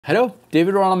Hello,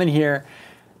 David Rollman here.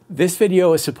 This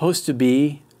video is supposed to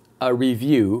be a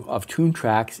review of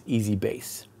Toontrack EZ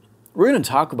Bass. We're going to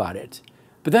talk about it,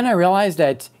 but then I realized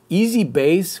that EZ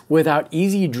Bass without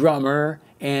EZ Drummer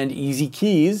and EZ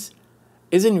Keys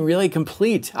isn't really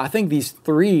complete. I think these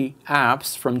three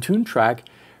apps from Toontrack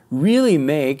really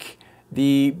make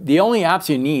the only apps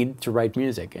you need to write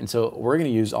music. And so we're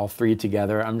going to use all three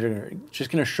together. I'm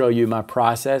just going to show you my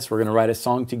process. We're going to write a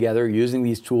song together using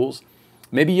these tools.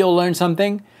 Maybe you'll learn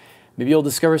something. Maybe you'll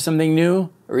discover something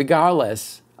new.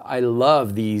 Regardless, I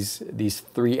love these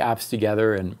three apps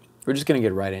together, and we're just going to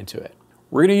get right into it.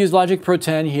 We're going to use Logic Pro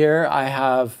 10 here. I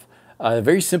have a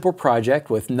very simple project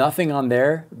with nothing on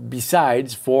there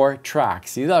besides 4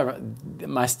 tracks. These are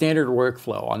my standard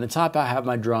workflow. On the top, I have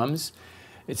my drums.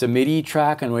 It's a MIDI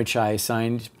track on which I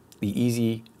assigned the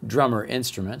EZ Drummer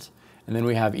instrument. And then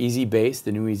we have EZ Bass,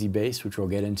 the new EZ Bass, which we'll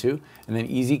get into. And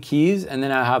then EZ Keys. And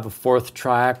then I have a 4th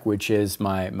track, which is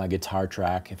my guitar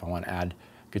track, if I want to add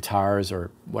guitars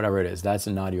or whatever it is. That's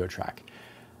an audio track.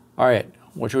 All right,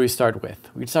 what should we start with?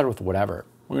 We can start with whatever.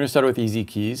 We're going to start with EZ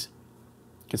Keys.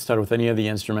 You can start with any of the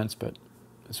instruments, but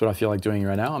that's what I feel like doing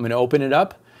right now. I'm going to open it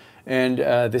up. And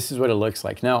this is what it looks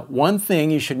like. Now, one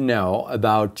thing you should know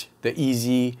about the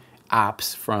EZ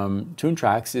apps from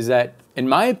Toontrack is that, in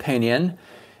my opinion,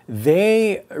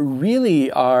 they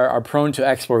really are prone to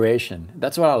exploration.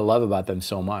 That's what I love about them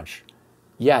so much.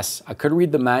 Yes, I could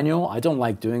read the manual. I don't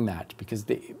like doing that because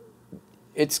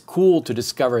it's cool to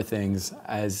discover things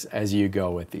as you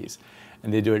go with these,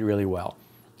 and they do it really well.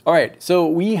 All right, so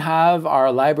we have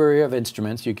our library of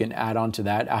instruments. You can add on to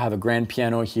that. I have a grand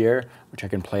piano here, which I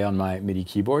can play on my MIDI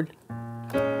keyboard.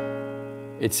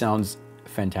 It sounds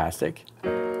fantastic,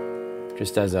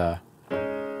 just as a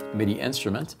MIDI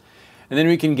instrument. And then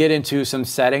we can get into some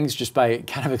settings just by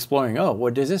kind of exploring, oh,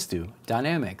 what does this do?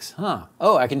 Dynamics, huh?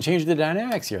 Oh, I can change the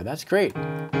dynamics here. That's great.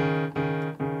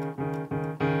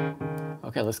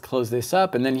 Okay, let's close this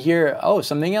up. And then here, oh,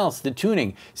 something else, the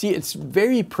tuning. See, it's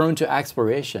very prone to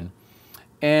exploration.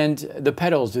 And the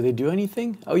pedals, do they do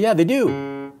anything? Oh yeah, they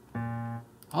do.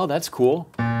 Oh, that's cool.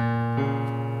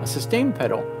 A sustain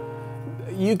pedal.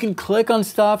 You can click on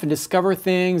stuff and discover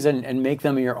things and make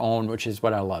them your own, which is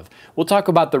what I love. We'll talk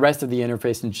about the rest of the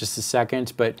interface in just a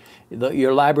second, but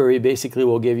your library basically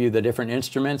will give you the different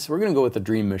instruments. We're gonna go with the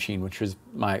Dream Machine, which is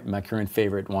my current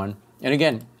favorite one. And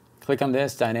again, click on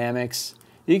this, dynamics.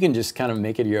 You can just kind of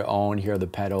make it your own. Here are the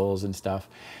pedals and stuff.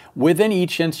 Within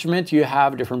each instrument, you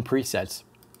have different presets.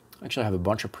 Actually, I have a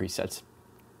bunch of presets.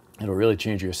 It'll really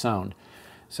change your sound.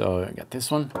 So I got this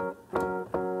one.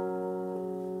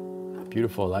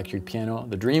 Beautiful electric piano.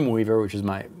 The Dreamweaver, which is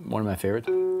one of my favorites.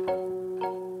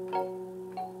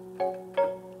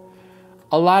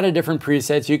 A lot of different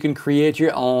presets. You can create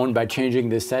your own by changing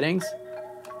the settings.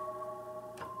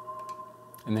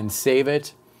 And then save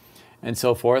it, and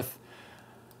so forth.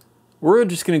 We're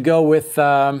just going to go with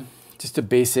just a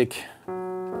basic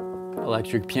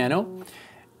electric piano.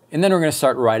 And then we're going to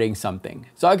start writing something.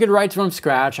 So I could write from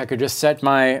scratch. I could just set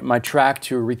my track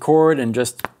to record and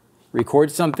just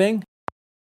record something.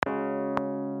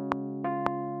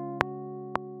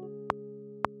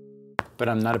 But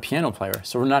I'm not a piano player,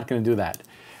 so we're not going to do that.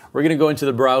 We're going to go into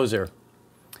the browser.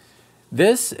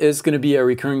 This is going to be a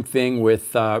recurring thing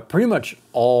with pretty much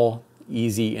all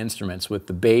EZ instruments. With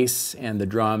the bass and the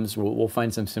drums, we'll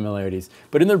find some similarities.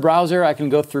 But in the browser, I can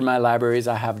go through my libraries.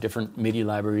 I have different MIDI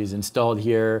libraries installed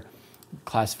here,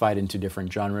 classified into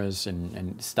different genres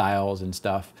and styles and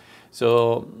stuff.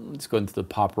 So let's go into the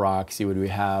pop rock, see what we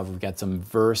have. We've got some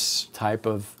verse type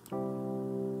of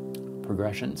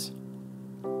progressions.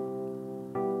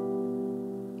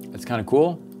 That's kind of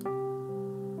cool.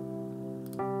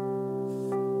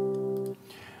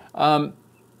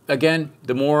 Again,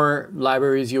 the more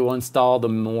libraries you will install, the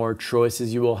more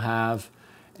choices you will have,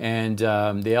 and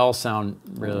they all sound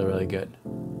really, really good.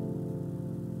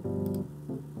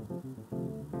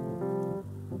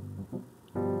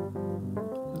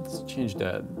 Let's change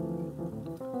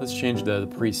the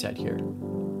preset here.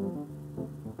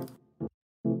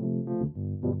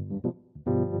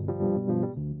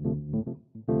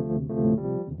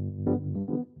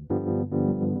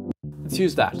 Let's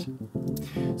use that.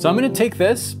 So I'm going to take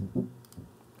this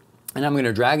and I'm going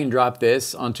to drag and drop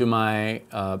this onto my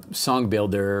song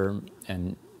builder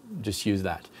and just use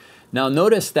that. Now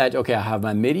notice that, okay, I have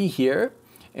my MIDI here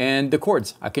and the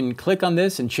chords. I can click on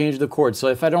this and change the chords. So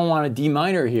if I don't want a D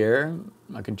minor here,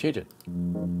 I can change it.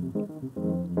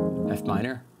 F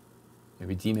minor,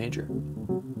 maybe D major.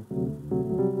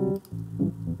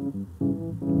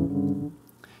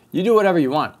 You do whatever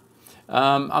you want.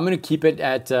 I'm going to keep it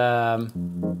at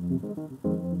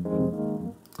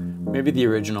maybe the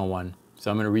original one. So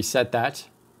I'm going to reset that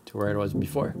to where it was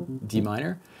before, D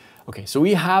minor. Okay, so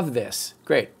we have this.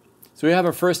 Great. So we have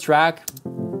our first track.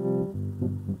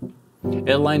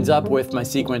 It lines up with my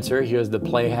sequencer. Here's the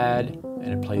playhead,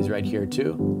 and it plays right here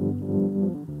too.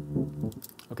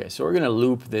 Okay, so we're going to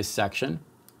loop this section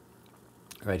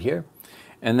right here.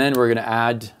 And then we're going to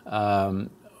add, I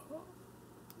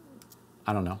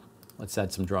don't know, let's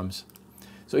add some drums.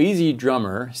 So EZ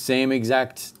Drummer, same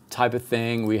exact type of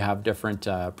thing. We have different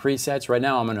presets. Right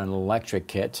now I'm on an electric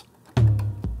kit.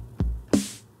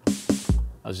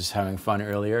 I was just having fun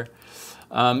earlier.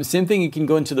 Same thing, you can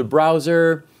go into the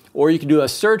browser or you can do a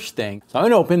search thing. So I'm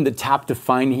going to open the Tap to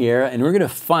Find here and we're going to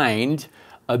find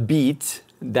a beat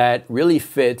that really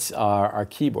fits our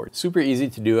keyboard. Super easy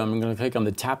to do. I'm going to click on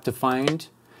the Tap to Find,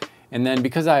 and then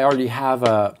because I already have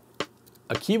a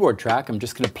keyboard track, I'm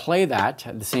just going to play that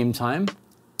at the same time.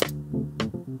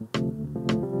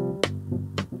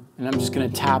 And I'm just going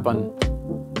to tap on.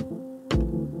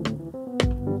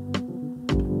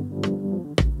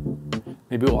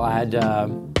 Maybe we'll add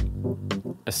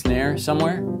a snare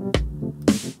somewhere.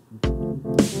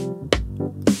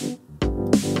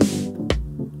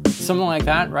 Something like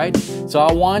that, right? So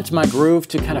I want my groove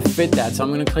to kind of fit that. So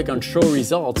I'm going to click on Show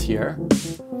Results here.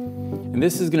 And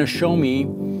this is going to show me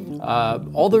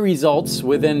all the results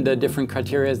within the different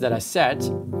criteria that I set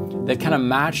that kind of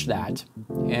match that.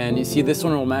 And you see this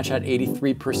one will match at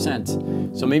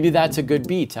 83%. So maybe that's a good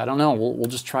beat. I don't know. We'll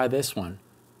just try this one.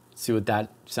 See what that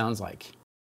sounds like.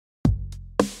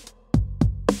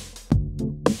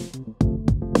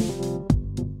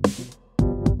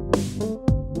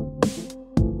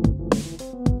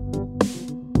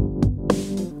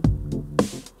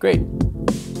 Great.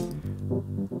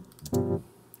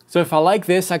 So if I like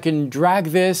this, I can drag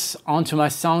this onto my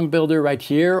song builder right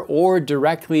here or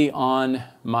directly on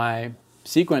my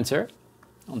sequencer.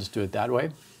 I'll just do it that way.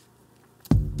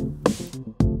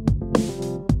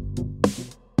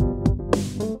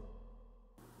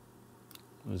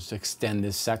 Let's extend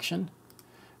this section.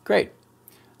 Great.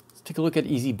 Let's take a look at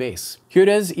EZ Bass. Here it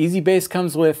is. EZ Bass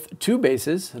comes with two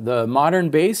basses. The modern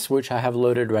bass, which I have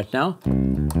loaded right now,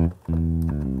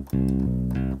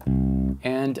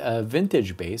 and a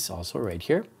vintage bass also right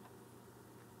here.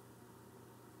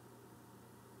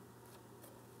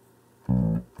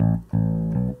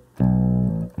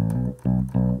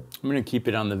 I'm going to keep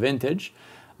it on the vintage.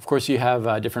 Of course, you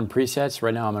have different presets.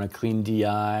 Right now I'm on a clean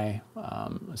DI.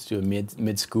 Let's do a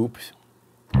mid scoop.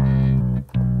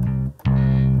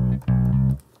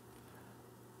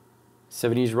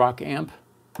 70s rock amp.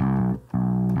 I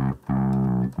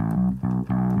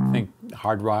think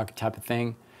hard rock type of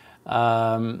thing.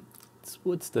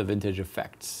 What's the vintage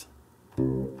effects?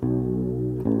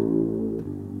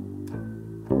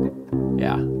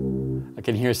 Yeah, I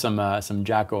can hear some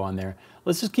Jacko on there.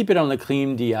 Let's just keep it on the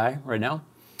clean DI right now.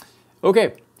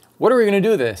 Okay, what are we going to do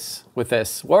with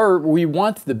this? Well, we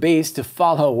want the bass to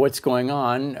follow what's going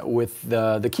on with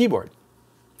the keyboard.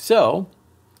 So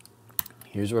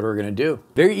here's what we're going to do.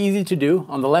 Very easy to do.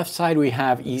 On the left side, we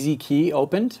have EZ Key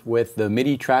opened with the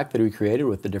MIDI track that we created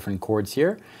with the different chords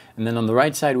here. And then on the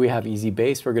right side, we have EZ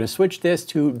Bass. We're going to switch this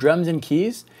to drums and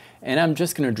keys. And I'm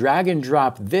just going to drag and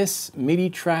drop this MIDI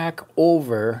track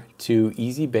over to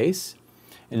EZ Bass.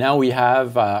 And now we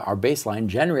have our bass line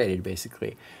generated,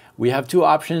 basically. We have two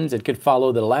options. It could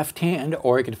follow the left hand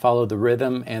or it could follow the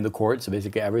rhythm and the chord. So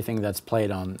basically everything that's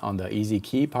played on the EZ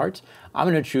Key part. I'm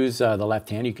going to choose the left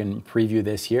hand. You can preview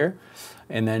this here.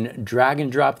 And then drag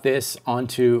and drop this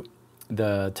onto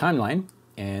the timeline.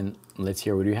 And let's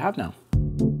hear what we have now.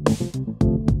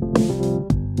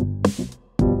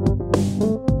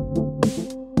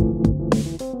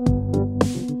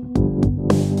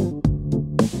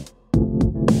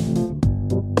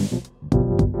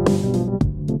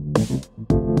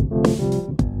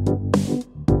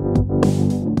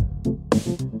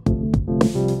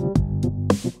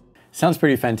 Sounds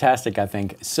pretty fantastic, I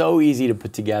think. So easy to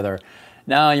put together.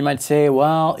 Now you might say,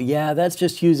 well, yeah, that's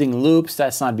just using loops.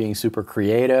 That's not being super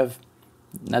creative.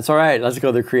 That's all right. Let's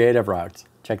go the creative route.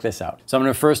 Check this out. So I'm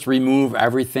going to first remove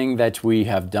everything that we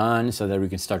have done so that we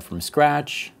can start from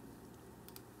scratch.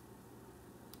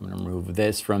 I'm going to remove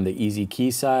this from the EZ Key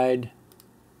side.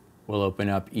 We'll open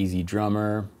up EZ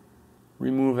Drummer.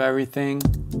 Remove everything.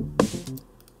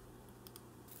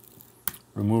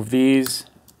 Remove these.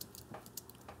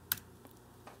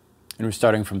 And we're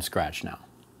starting from scratch now.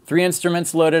 3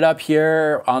 instruments loaded up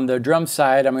here. On the drum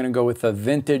side, I'm going to go with a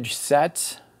vintage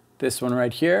set. This one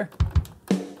right here.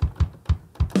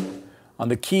 On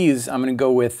the keys, I'm going to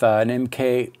go with an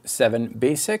MK7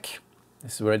 Basic.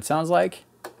 This is what it sounds like.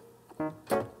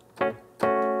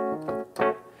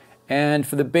 And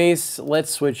for the bass,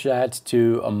 let's switch that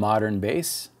to a modern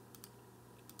bass.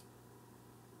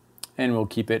 And we'll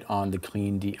keep it on the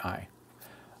clean DI.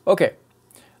 Okay,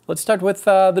 let's start with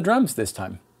the drums this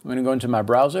time. I'm going to go into my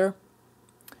browser.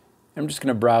 I'm just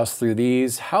going to browse through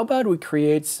these. How about we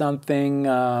create something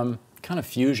kind of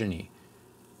fusion-y?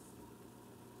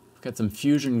 We've got some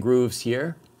fusion grooves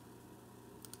here.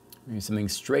 Maybe something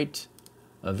straight,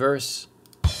 a verse.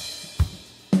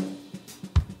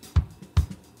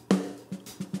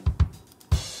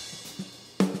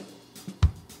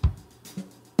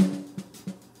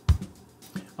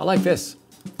 I like this.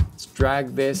 Let's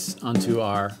drag this onto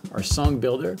our song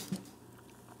builder.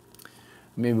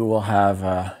 Maybe we'll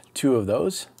have 2 of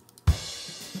those.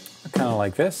 Kind of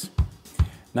like this.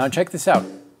 Now check this out.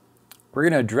 We're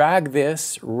going to drag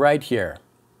this right here.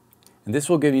 And this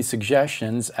will give you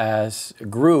suggestions as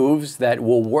grooves that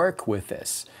will work with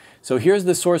this. So here's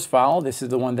the source file. This is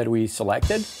the one that we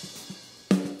selected.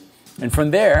 And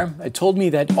from there, it told me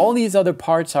that all these other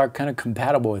parts are kind of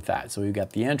compatible with that. So we've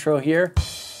got the intro here.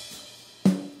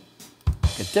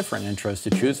 Got different intros to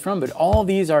choose from, but all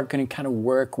these are going to kind of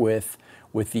work with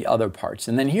the other parts.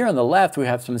 And then here on the left, we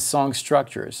have some song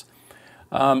structures.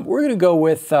 We're going to go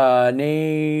with an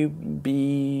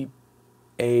A-B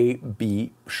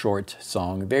short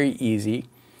song, very easy.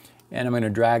 And I'm going to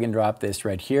drag and drop this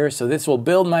right here. So this will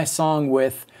build my song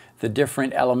with the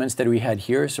different elements that we had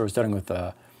here. So we're starting with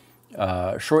a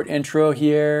short intro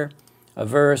here, a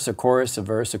verse, a chorus, a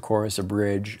verse, a chorus, a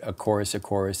bridge, a chorus,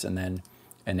 and then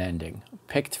an ending.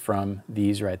 Picked from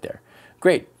these right there.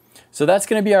 Great. So that's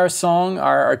going to be our song,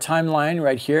 our timeline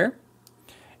right here.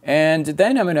 And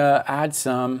then I'm going to add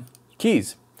some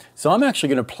keys. So I'm actually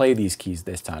going to play these keys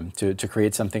this time to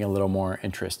create something a little more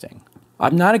interesting.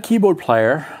 I'm not a keyboard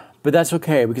player, but that's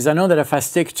okay, because I know that if I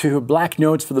stick to black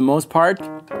notes for the most part,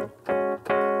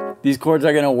 these chords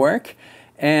are going to work.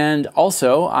 And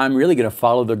also, I'm really going to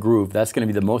follow the groove. That's going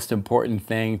to be the most important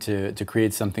thing to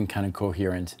create something kind of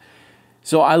coherent.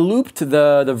 So I looped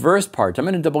the verse part. I'm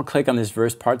going to double click on this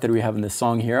verse part that we have in the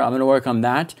song here. I'm going to work on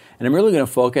that, and I'm really going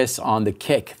to focus on the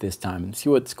kick this time. See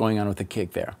what's going on with the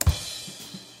kick there.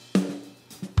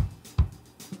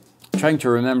 Trying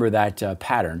to remember that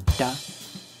pattern. Da,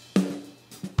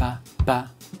 ba,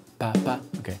 ba, ba, ba.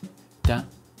 Okay. Da.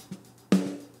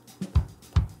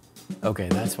 Okay,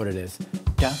 that's what it is.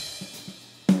 Da,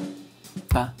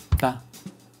 ba, ba,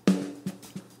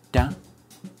 da.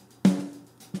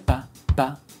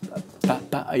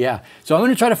 Yeah, so I'm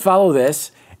going to try to follow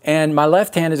this, and my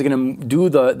left hand is going to do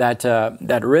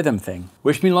that rhythm thing.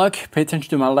 Wish me luck. Pay attention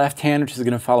to my left hand, which is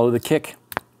going to follow the kick.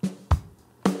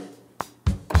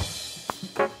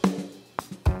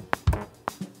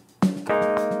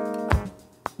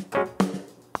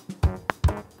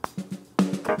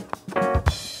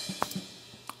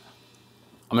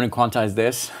 I'm going to quantize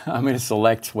this. I'm going to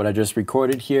select what I just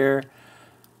recorded here.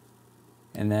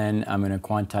 And then I'm going to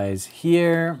quantize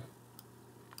here.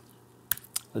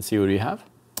 Let's see what we have.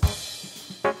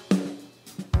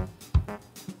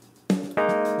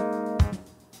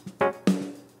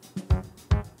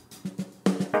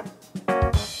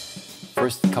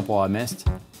 First couple I missed.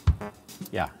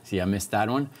 Yeah, see, I missed that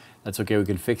one. That's okay, we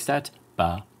can fix that.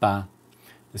 Ba, ba.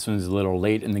 This one's a little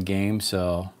late in the game,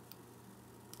 so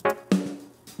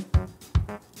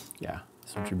yeah,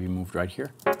 this one should be moved right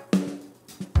here.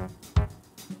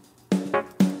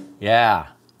 Yeah,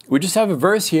 we just have a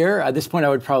verse here. At this point, I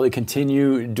would probably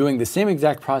continue doing the same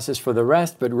exact process for the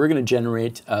rest, but we're going to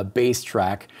generate a bass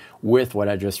track with what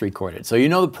I just recorded. So you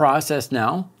know the process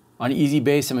now. On EZ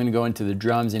Bass, I'm going to go into the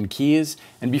drums and keys.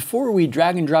 And before we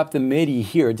drag and drop the MIDI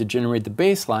here to generate the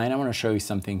bass line, I want to show you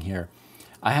something here.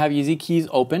 I have EZ Keys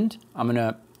opened. I'm going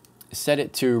to set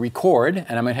it to record,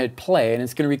 and I'm going to hit play, and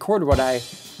it's going to record what I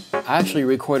actually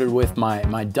recorded with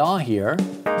my DAW here.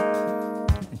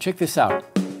 And check this out.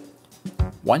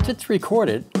 Once it's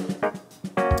recorded,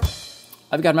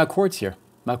 I've got my chords here.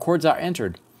 My chords are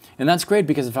entered. And that's great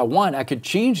because if I want, I could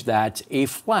change that A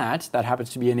flat, that happens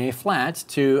to be an A flat,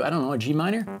 to, I don't know, a G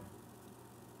minor?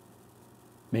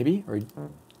 Maybe? Or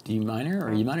D minor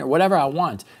or E minor? Whatever I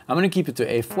want. I'm going to keep it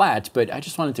to A flat, but I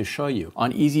just wanted to show you.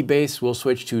 On EZ Bass, we'll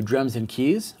switch to drums and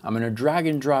keys. I'm going to drag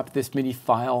and drop this MIDI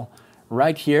file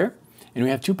right here. And we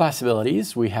have two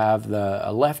possibilities. We have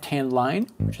the left-hand line,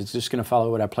 which is just going to follow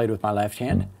what I played with my left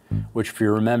hand, which, if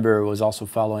you remember, was also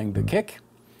following the kick,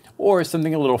 or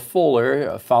something a little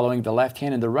fuller, following the left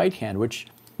hand and the right hand, which,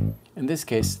 in this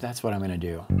case, that's what I'm going to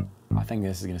do. I think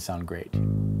this is going to sound great.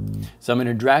 So I'm going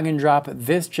to drag and drop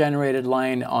this generated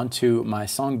line onto my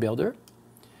song builder,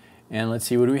 and let's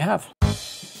see what we have.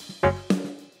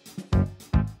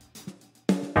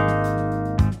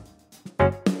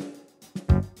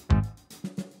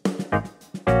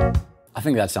 I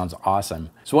think that sounds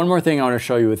awesome. So one more thing I want to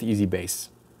show you with EZ Bass.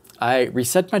 I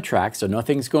reset my track so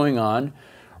nothing's going on.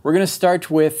 We're going to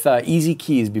start with EZ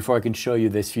Keys before I can show you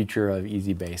this feature of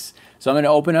EZ Bass. So I'm going to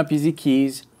open up EZ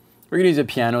Keys. We're going to use a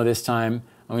piano this time.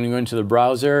 I'm going to go into the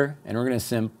browser and we're going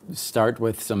to start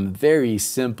with some very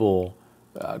simple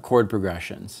chord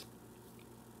progressions.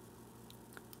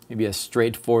 Maybe a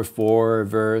straight 4/4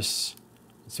 verse.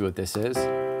 Let's see what this is.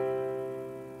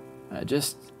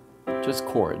 Just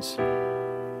chords.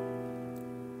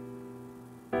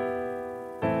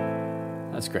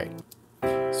 That's great.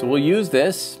 So we'll use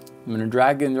this. I'm going to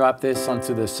drag and drop this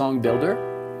onto the song builder.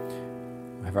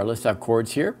 We have our list of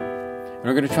chords here. And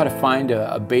we're going to try to find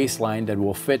a bass line that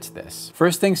will fit this.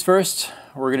 First things first,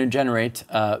 we're going to generate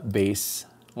a bass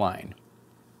line.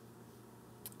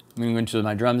 I'm going to go into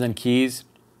my drums and keys.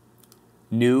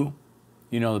 New,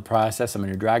 you know the process. I'm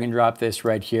going to drag and drop this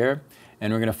right here,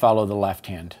 and we're going to follow the left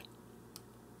hand.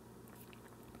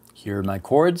 Here are my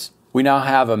chords. We now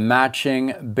have a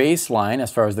matching bass line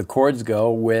as far as the chords go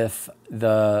with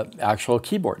the actual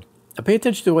keyboard. Now pay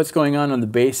attention to what's going on the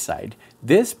bass side.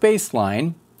 This bass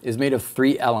line is made of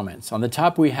 3 elements. On the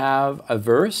top we have a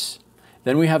verse,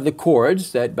 then we have the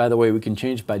chords that, by the way, we can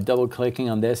change by double-clicking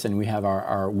on this, and we have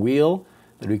our wheel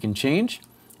that we can change.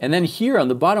 And then here on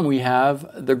the bottom we have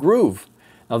the groove.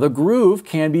 Now the groove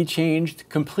can be changed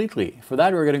completely. For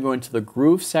that we're going to go into the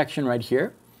groove section right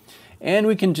here, and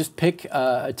we can just pick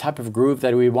a type of groove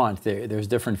that we want. There's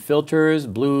different filters: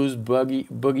 blues,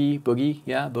 boogie,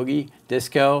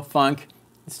 disco, funk.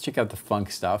 Let's check out the funk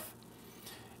stuff.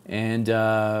 And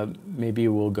maybe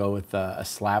we'll go with a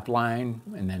slap line,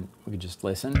 and then we can just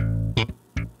listen.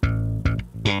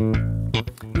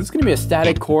 This is going to be a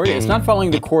static chord. It's not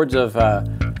following the chords of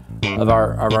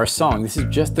our song. This is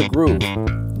just the groove.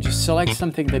 Just select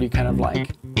something that you kind of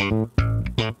like.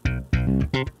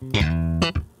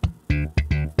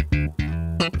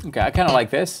 Okay, I kind of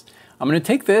like this. I'm going to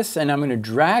take this and I'm going to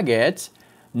drag it,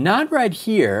 not right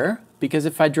here, because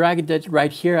if I drag it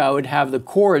right here, I would have the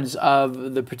chords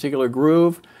of the particular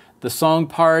groove, the song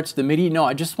parts, the MIDI. No,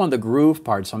 I just want the groove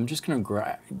part, so I'm just going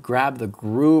to grab the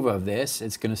groove of this.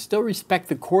 It's going to still respect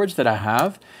the chords that I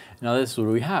have. Now this is what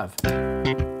we have.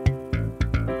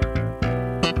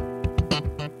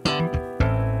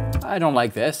 I don't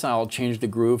like this. I'll change the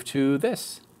groove to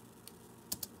this.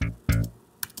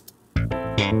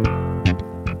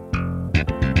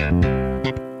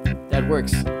 That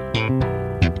works.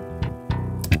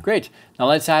 Great. Now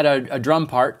let's add a drum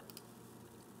part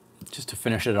just to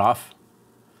finish it off.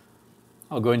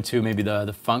 I'll go into maybe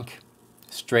the funk,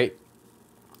 straight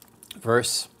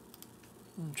verse.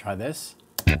 Try this.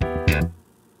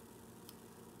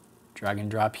 Drag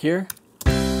and drop here.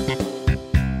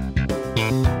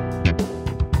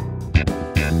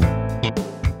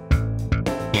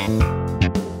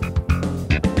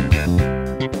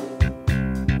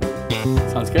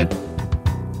 Sounds good.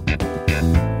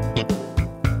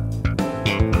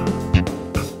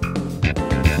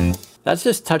 That's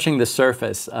just touching the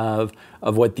surface of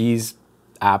what these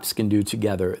apps can do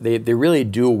together. They really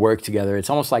do work together. It's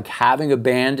almost like having a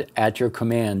band at your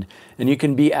command, and you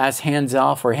can be as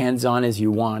hands-off or hands-on as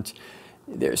you want.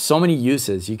 There's so many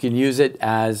uses. You can use it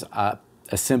as a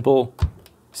simple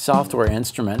software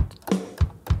instrument.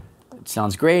 It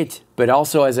sounds great, but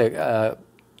also as a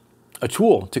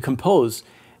tool to compose.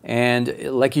 And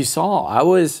like you saw, I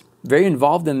was very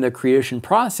involved in the creation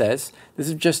process. This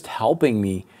is just helping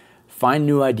me find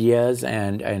new ideas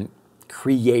and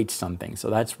create something. So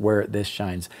that's where this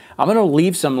shines. I'm going to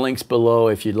leave some links below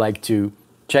if you'd like to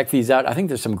check these out. I think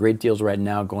there's some great deals right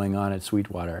now going on at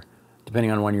Sweetwater, depending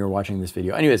on when you're watching this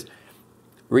video. Anyways,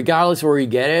 regardless of where you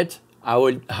get it, I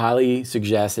would highly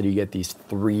suggest that you get these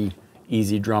 3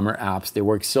 EZDrummer apps. They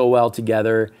work so well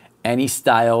together. Any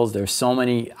styles, there's so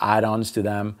many add-ons to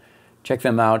them. Check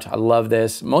them out. I love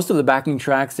this. Most of the backing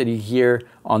tracks that you hear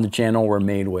on the channel were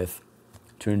made with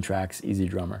Toontrack's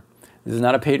EZDrummer. This is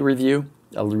not a paid review.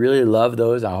 I really love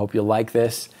those. I hope you like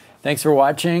this. Thanks for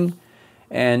watching.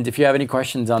 And if you have any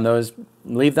questions on those,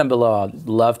 leave them below. I'd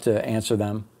love to answer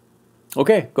them.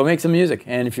 Okay, go make some music.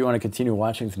 And if you want to continue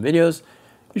watching some videos,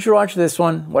 you should watch this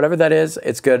one. Whatever that is,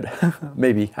 it's good.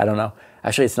 Maybe, I don't know.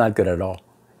 Actually, it's not good at all.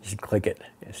 You should click it.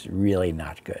 It's really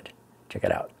not good. Check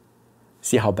it out.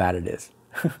 See how bad it is.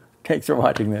 Thanks for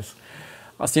watching this.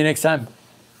 I'll see you next time.